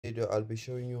Video, I'll be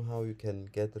showing you how you can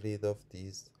get rid of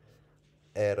this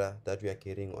error that you are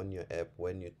getting on your app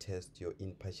when you test your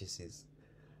in purchases.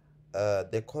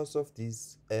 The cause of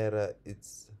this error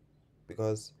is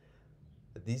because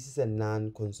this is a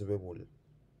non-consumable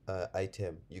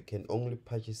item. You can only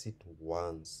purchase it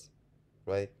once,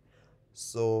 right?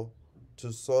 So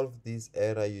to solve this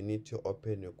error, you need to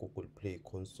open your Google Play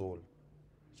console.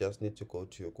 Just need to go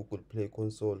to your Google Play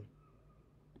console.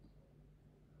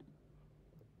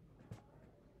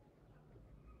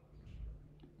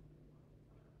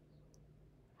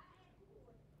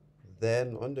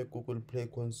 Then on the Google Play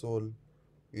console,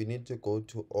 you need to go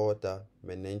to order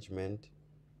management.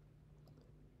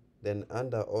 Then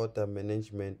under order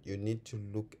management, you need to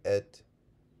look at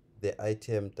the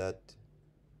item that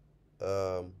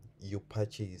you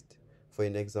purchased. For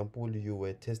an example, you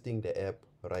were testing the app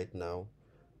right now,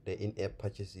 the in-app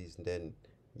purchases. Then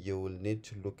you will need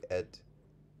to look at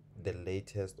the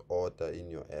latest order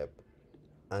in your app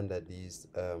under this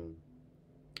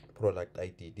product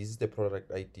ID. This is the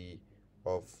product ID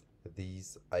of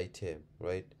this item,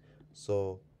 right?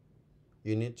 So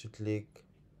you need to click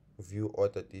view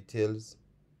order details,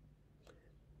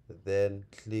 then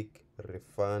click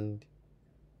refund.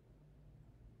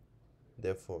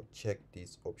 Therefore, check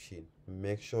this option.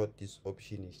 Make sure this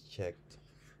option is checked,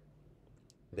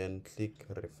 then click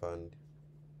refund.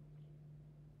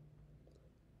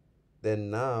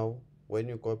 Then now when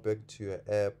you go back to your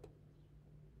app,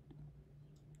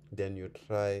 then you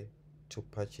try to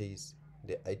purchase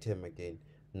the item again.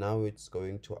 Now it's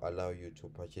going to allow you to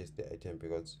purchase the item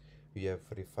because you have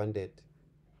refunded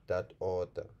that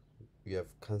order, you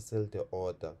have cancelled the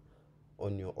order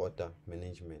on your order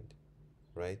management,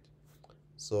 right?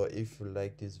 So if you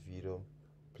like this video,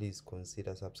 please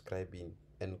consider subscribing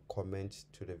and comment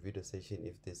to the video section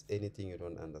if there's anything you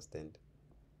don't understand.